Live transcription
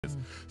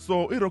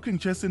So i-rocking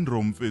chair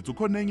syndrome mfethu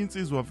khona enye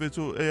insizwa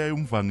mfethu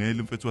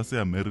eyayumvangeli mfethu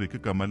wase-America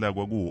igama lakhe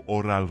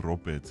kwaku-Oral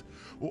Roberts.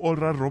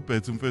 U-Oral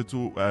Roberts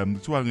mfethu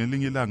kuthiwa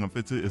ngelinye ilanga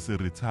mfethu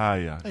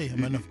ese-retire. Hey,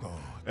 man of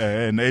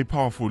God.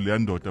 Powerful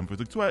yandoda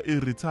mfethu kuthiwa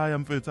i-retire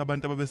mfethu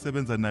abantu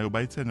ababesebenza nayo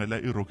bayithengela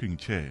i-rocking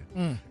chair.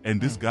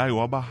 And this guy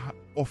waba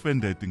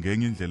offended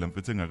ngenye indlela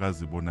mfethu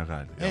engakazi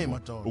ibonakala. Hey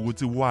madoda.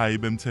 Ukuthi why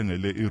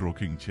bemthengele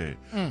i-rocking chair.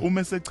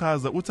 Uma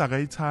sechaza uthi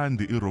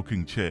akayithandi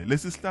i-rocking chair.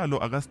 Lesi sihlalo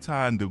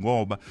akasithandi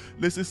ngoba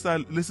lesi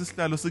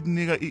sihlalo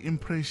sikunika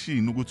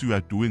i-impression ukuthi you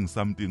are doing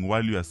something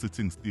while you are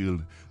sitting still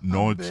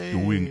not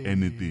doing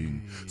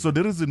anything. So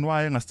the reason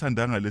why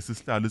engasithandanga lesi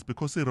sihlalo is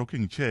because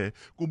i-rocking chair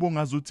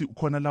kubongaza ukuthi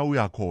khona la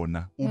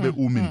uyakhona ube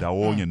umi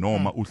ndawonye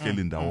noma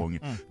uhleli ndawonye.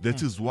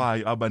 That is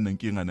why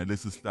abanenkinga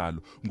nalesi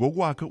sihlalo.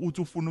 Ngokwakhe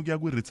uthi ufuna ukuya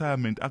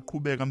kwi-retirement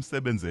aqhubeka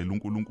amsebenzele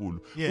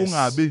uNkulunkulu.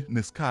 Ungabi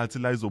nesikhathi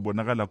la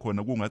izobonakala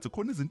khona kungathi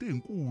khona izinto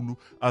ezinkulu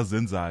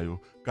azenzayo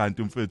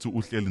kanti mfethu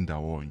uhleli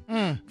ndawonye.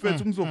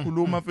 Mfethu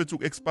ngizokhuluma mfethu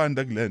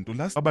ukuexpanda kulento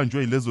la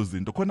abanjwe ilezo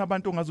zinto. Khona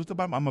abantu ongazuthi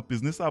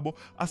ama-business abo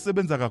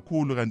asebenza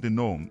kakhulu kanti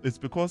no, it's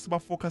because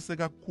bafocus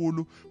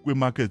kakhulu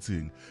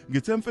kwi-marketing.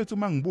 Ngithe mfethu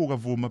mangibuka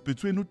vuma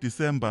between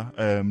uDecember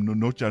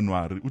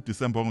noJanuary,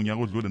 uDecember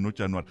ngonyaka odlule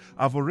noJanuary,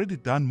 I've already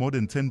done more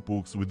than 10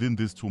 books within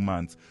these 2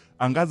 months.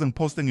 Angaze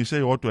ngiposte ngisho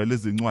eyodwa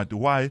lezi ncwadi.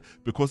 Why?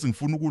 Because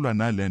ngifuna ukulwa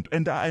nalento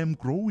and I am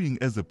growing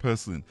as a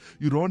person.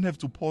 You don't have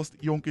to post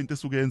yonke into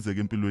esuke yenzeka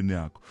empilweni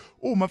yakho.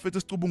 Uma mfethu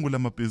sicubungula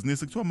ama-business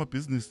kuthiwa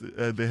ama-business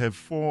they have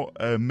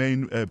 4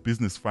 main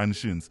business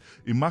functions.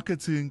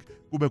 I-marketing,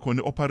 kube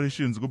khona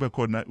operations, kube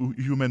khona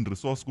human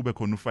resource, kube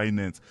khona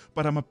finance.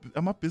 But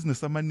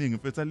ama-business amaningi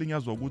mfethu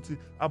alinyazwa ukuthi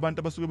abantu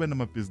abasuke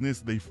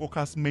benama-business they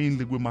focus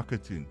mainly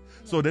kwi-marketing.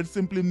 So that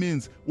simply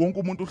means wonke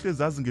umuntu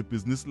uhlezi azi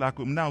ngebhizinisi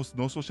lakho. Now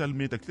no social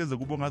media kuhleze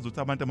kube ngazuthi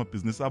abantu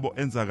amabhizinisi abo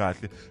enza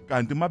kahle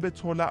kanti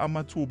mabethola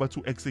amathuba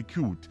to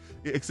execute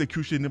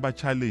i-execution iba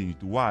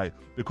challenged. Why?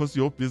 Because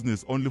your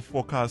business only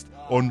focused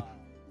on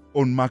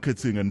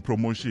marketing and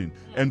promotion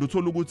and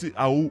uthola ukuthi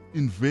awu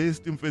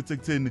invest mfethu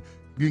ekutheni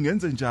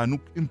ngingenze njani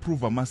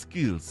improve ama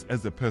skills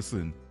as a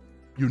person.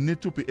 You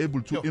need to be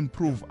able to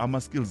improve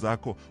ama-skills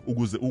akho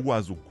ukuze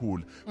ukwazi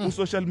ukukhula.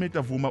 Social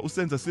media vuma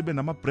usenza sibe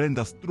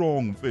nama-brand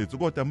strong mfethu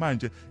kodwa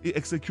manje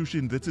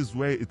i-execution that is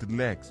where it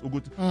lacks.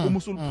 Ukuthi uma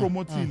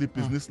usulipromotile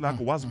business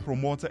lakho was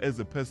promoter as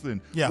a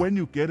person. When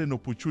you get an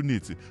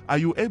opportunity,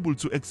 are you able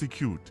to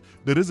execute?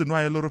 The reason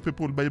why a lot of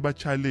people bayiba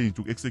challenge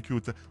to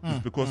execute is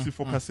because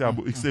i-focus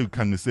yabo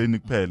isekhangiseni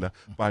kuphela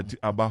but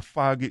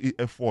abafaki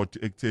i-effort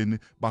ekutheni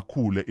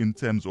bakhule in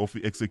terms of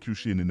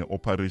i-execution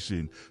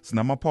ne-operation.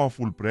 Sinama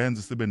powerful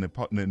brands sibe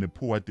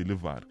ne-poor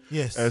delivery.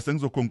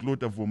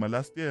 Sengizoconclude vuma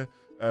last year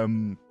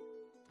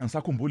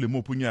angisakhumbule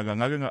imuphi unyaka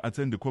ngake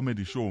nga-attend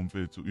comedy show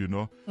mfethu, you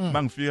know.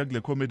 Mangifika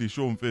kule comedy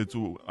show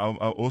mfethu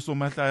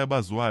osomahlaya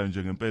abaziwayo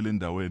nje ngempela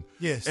endaweni.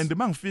 And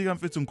mangifika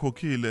mfethu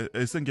ngikhokhile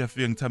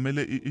sengiyafika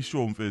ngithamele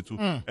i-show mfethu.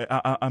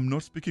 I'm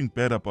not speaking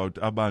bad about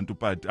abantu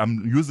but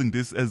I'm using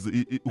this as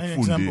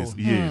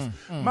ukufundisa.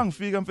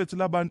 Mangifika mfethu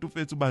labantu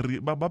mfethu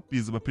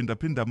babhizi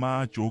baphinda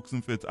ama-jokes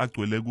mfethu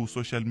agcwele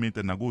ku-social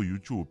media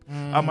naku-YouTube.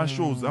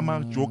 Ama-shows,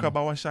 ama-joke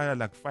abawashaya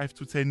like 5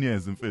 to 10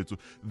 years mfethu.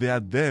 They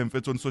are there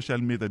mfethu on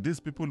social media.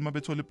 These people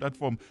mabethole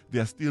platform, they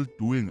are still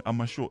doing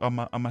ama-show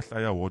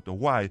amahlaya wodwa.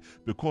 Why?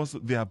 Because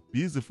they are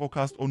busy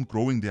focused on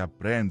growing their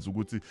brands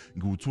ukuthi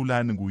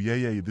ngiwuthulani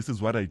nguyeyeye, this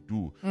is what I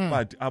do.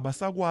 But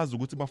abasakwazi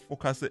ukuthi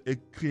bafocus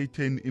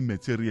creating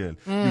immaterial.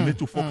 You need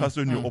to focus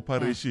on your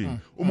operation.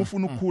 Uma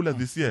ufuna ukukhula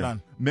this year,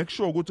 make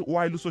sure ukuthi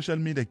while social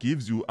media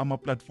gives you ama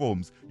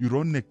platforms, you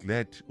don't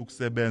neglect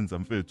ukusebenza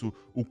mfethu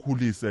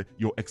ukhulise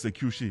your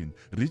execution.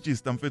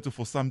 Register mfethu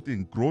for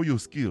something, grow your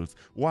skills.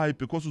 Why?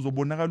 Because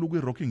uzobonakala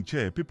ukwi-rocking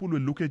chair. People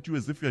will look at you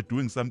as if you're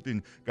doing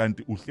something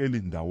kanti uhleli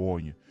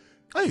ndawonye.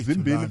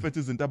 Zimbili mfethu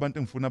izinto abantu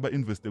engifuna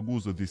ba-investe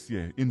kuzo this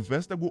year.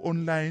 Investa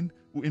ku-online,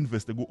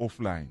 u-investe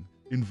ku-offline.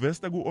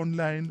 Investa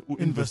ku-online,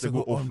 u-investe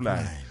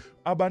ku-offline.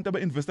 Abantu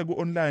aba-investa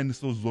ku-online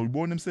so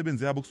zoyibona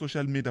imisebenzi yabo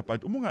ku-social media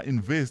but uma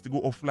unga-investi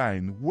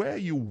ku-offline where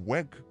you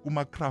work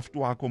kuma-craft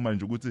wakho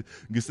manje ukuthi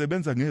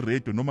ngisebenza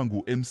nge-radio noma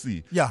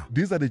ngu-MC.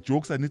 These are the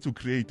jokes I need to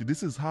create.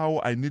 This is how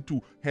I need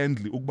to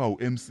handle ukuba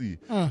u-MC.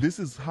 This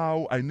is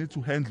how I need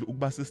to handle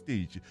ukuba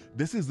se-stage.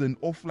 This is an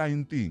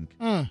offline thing.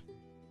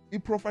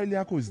 I-profile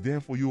yakho is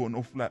there for you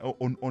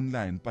on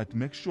online but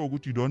make sure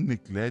ukuthi you don't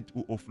neglect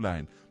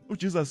u-offline.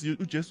 Jesus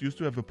used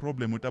to have a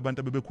problem with abantu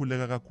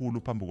abebekhuleka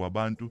kakhulu phambi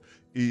kwabantu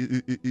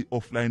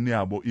i-offline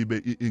yabo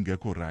ibe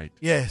ingekho right.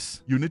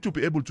 You need to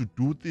be able to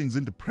do things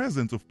in the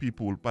presence of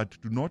people but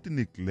do not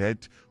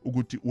neglect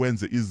ukuthi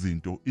wenze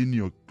izinto in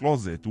your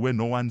closet where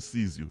no one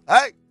sees you.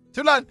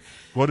 Thulani,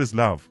 God is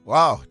love.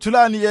 Wow,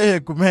 Thulani Yeye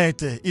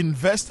Gumede,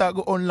 investor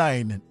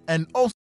online and also